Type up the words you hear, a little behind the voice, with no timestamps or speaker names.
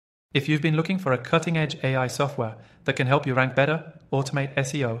If you've been looking for a cutting-edge AI software that can help you rank better, automate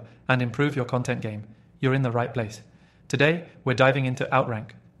SEO, and improve your content game, you're in the right place. Today, we're diving into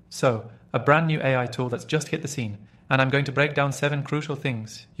Outrank.so, a brand new AI tool that's just hit the scene, and I'm going to break down 7 crucial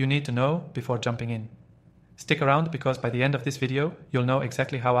things you need to know before jumping in. Stick around because by the end of this video, you'll know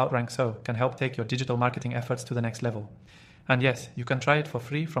exactly how Outrank.so can help take your digital marketing efforts to the next level. And yes, you can try it for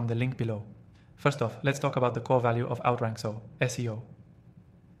free from the link below. First off, let's talk about the core value of Outrank.so, SEO.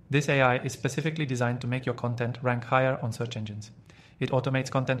 This AI is specifically designed to make your content rank higher on search engines. It automates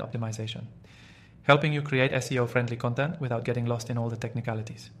content optimization, helping you create SEO-friendly content without getting lost in all the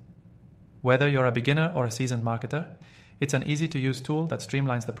technicalities. Whether you're a beginner or a seasoned marketer, it's an easy-to-use tool that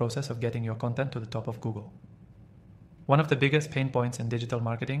streamlines the process of getting your content to the top of Google. One of the biggest pain points in digital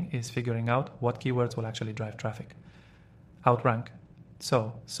marketing is figuring out what keywords will actually drive traffic.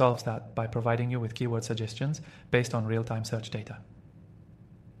 Outrank.so solves that by providing you with keyword suggestions based on real-time search data.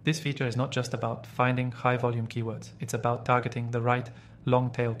 This feature is not just about finding high-volume keywords, it's about targeting the right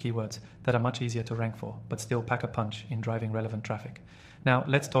long-tail keywords that are much easier to rank for, but still pack a punch in driving relevant traffic. Now,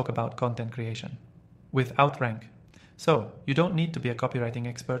 let's talk about content creation. With Outrank.so, you don't need to be a copywriting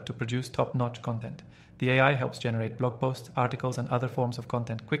expert to produce top-notch content. The AI helps generate blog posts, articles, and other forms of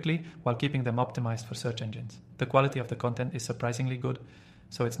content quickly while keeping them optimized for search engines. The quality of the content is surprisingly good,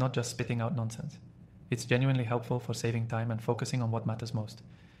 so it's not just spitting out nonsense. It's genuinely helpful for saving time and focusing on what matters most.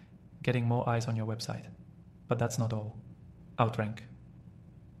 Getting more eyes on your website. But that's not all.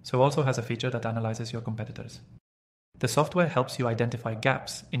 Outrank.so also has a feature that analyzes your competitors. The software helps you identify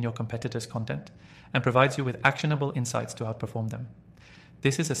gaps in your competitors' content and provides you with actionable insights to outperform them.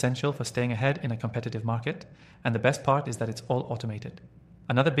 This is essential for staying ahead in a competitive market, and the best part is that it's all automated.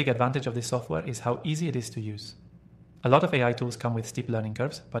 Another big advantage of this software is how easy it is to use. A lot of AI tools come with steep learning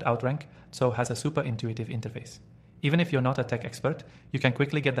curves, but Outrank.so has a super intuitive interface. Even if you're not a tech expert, you can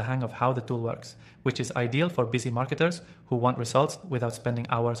quickly get the hang of how the tool works, which is ideal for busy marketers who want results without spending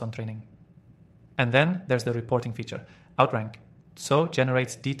hours on training. And then there's the reporting feature. Outrank.so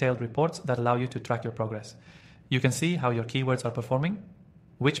generates detailed reports that allow you to track your progress. You can see how your keywords are performing,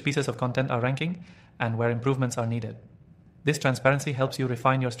 which pieces of content are ranking, and where improvements are needed. This transparency helps you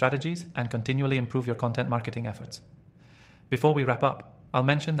refine your strategies and continually improve your content marketing efforts. Before we wrap up, I'll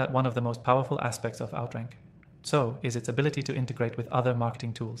mention that one of the most powerful aspects of Outrank.so is its ability to integrate with other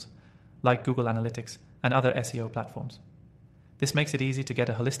marketing tools, like Google Analytics and other SEO platforms. This makes it easy to get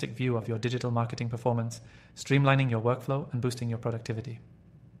a holistic view of your digital marketing performance, streamlining your workflow and boosting your productivity.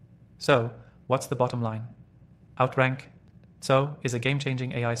 So, what's the bottom line? Outrank.so is a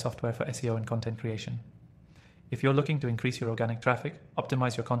game-changing AI software for SEO and content creation. If you're looking to increase your organic traffic,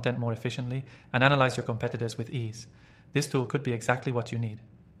 optimize your content more efficiently, and analyze your competitors with ease, this tool could be exactly what you need.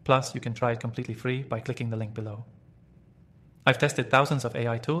 Plus, you can try it completely free by clicking the link below. I've tested thousands of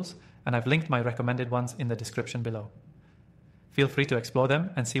AI tools, and I've linked my recommended ones in the description below. Feel free to explore them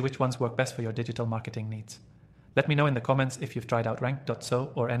and see which ones work best for your digital marketing needs. Let me know in the comments if you've tried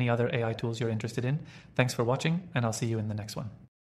Outrank.so or any other AI tools you're interested in. Thanks for watching, and I'll see you in the next one.